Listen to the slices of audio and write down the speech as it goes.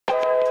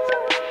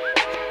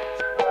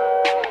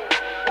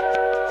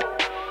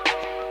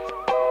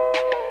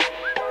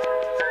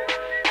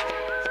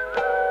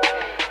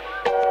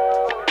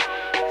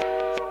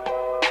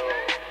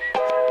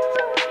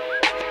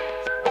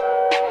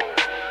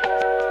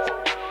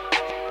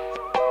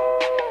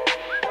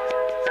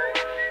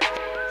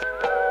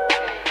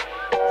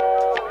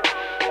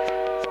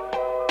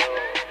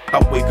I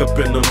wake up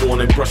in the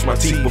morning, brush my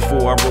teeth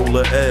before I roll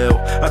a L.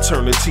 I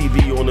turn the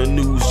TV on the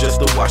news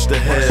just to watch the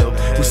hell.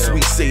 With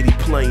Sweet Sadie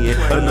playing,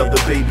 another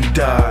baby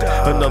died.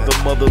 Another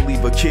mother leave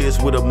her kids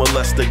with a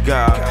molester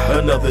guy.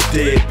 Another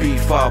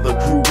deadbeat father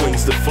grew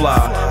wings to fly.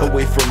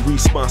 Away from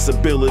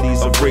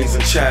responsibilities of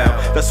raising child.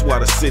 That's why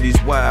the city's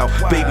wild,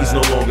 babies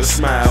no longer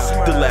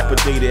smile.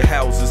 Dilapidated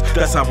houses,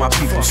 that's how my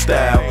people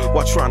style.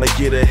 While trying to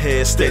get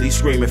ahead, steady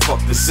screaming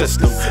fuck the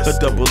system. A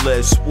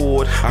double-edged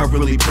sword, I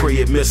really pray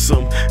it miss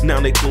them. Now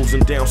they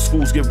closing down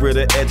schools, get rid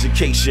of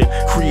education,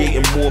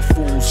 creating more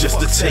fools just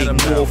to take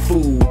more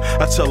food.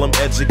 I tell them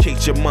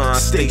educate your mind,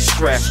 stay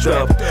strapped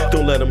up.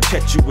 Don't let them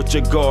catch you with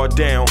your guard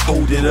down,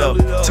 hold it up.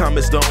 Time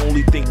is the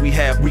only thing we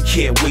have, we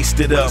can't waste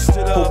it up.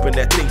 Hoping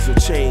that things will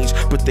change,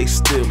 but they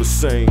still the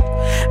same.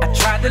 I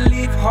tried to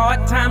leave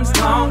hard times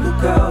long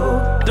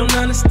ago. Don't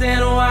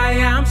understand why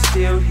I'm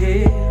still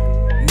here.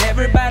 And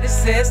everybody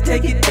says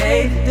take it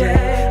day to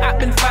day. I've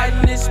been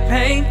fighting this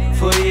pain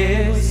for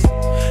years.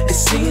 It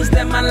seems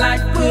that my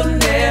life will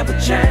never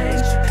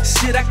change.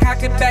 Should I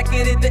cock it back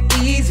at it the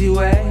easy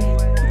way?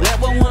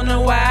 Ever wonder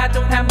why I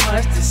don't have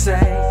much to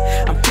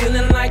say? I'm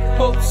feeling like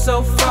hope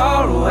so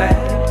far away,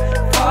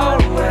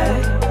 far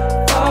away,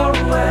 far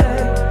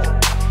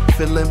away.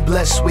 Feeling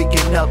blessed,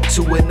 waking up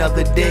to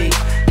another day.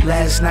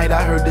 Last night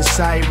I heard the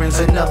sirens,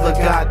 another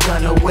got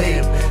done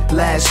away.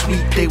 Last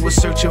week they were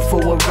searching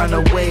for a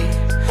runaway.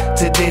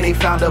 Today they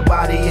found her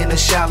body in a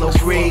shallow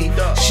grave.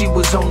 She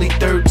was only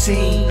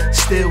 13,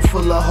 still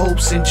full of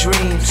hopes and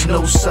dreams.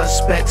 No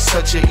suspects,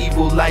 such an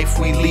evil life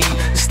we lead.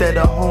 Instead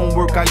of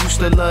homework, I used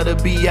to love to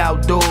be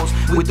outdoors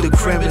with the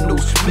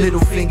criminals. Middle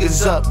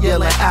fingers up,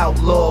 yelling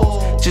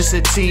outlaws. Just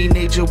a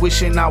teenager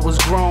wishing I was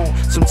grown.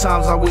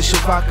 Sometimes I wish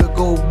if I could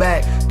go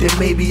back, then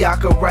maybe I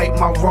could right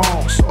my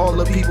wrongs. All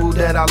the people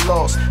that I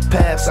lost,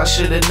 paths I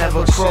should've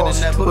never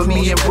crossed. But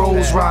me and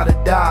Rose ride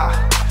or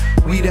die.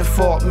 We done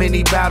fought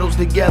many battles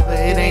together.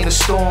 It ain't a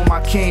storm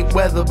I can't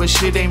weather, but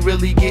shit ain't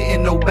really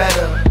getting no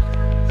better.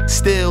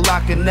 Still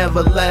I can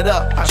never let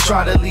up. I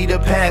try to leave the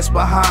past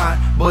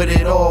behind, but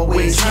it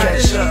always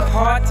catch up.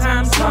 Hard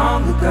times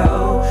long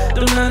ago.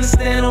 Don't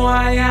understand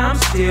why I'm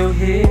still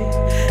here.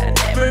 And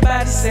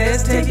everybody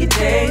says take it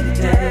day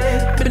to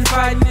day. I've been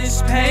fighting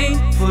this pain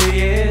for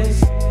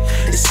years.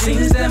 It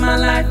seems that my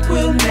life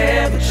will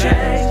never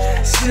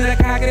change. Should I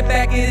cock it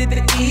back at it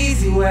the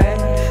easy way?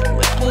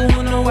 People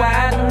wonder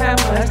why I don't have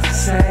much to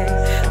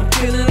say. I'm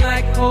feeling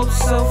like hope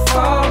so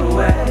far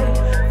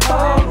away,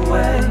 far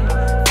away,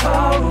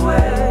 far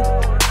away.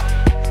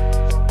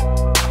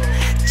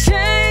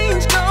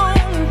 Change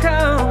gon'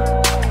 come,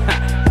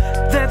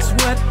 that's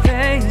what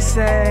they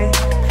say.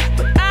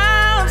 But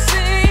I don't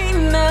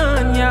see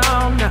none,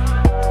 y'all, no,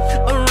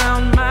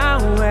 around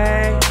my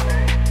way.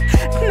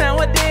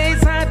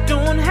 Nowadays I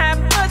don't have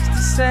much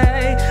to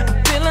say.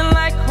 I'm feeling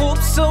like hope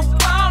so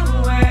far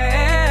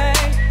away,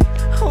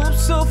 hope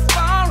so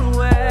far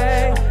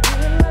away,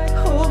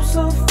 hope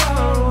so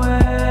far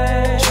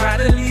away. Try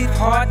to leave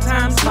hard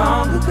times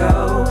long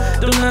ago.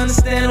 Don't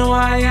understand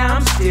why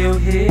I'm still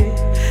here.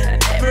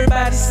 And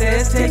everybody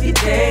says take it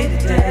day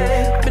to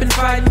day. I've been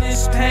fighting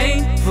this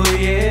pain for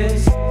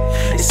years.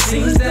 It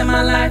seems that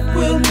my life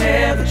will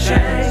never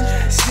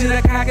change. Should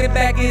I cock it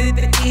back at it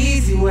the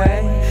easy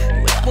way?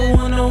 People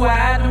wonder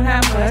why I don't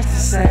have much to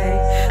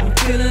say. I'm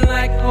feeling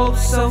like hope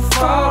so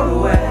far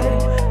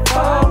away,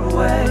 far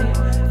away,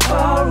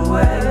 far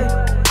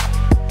away.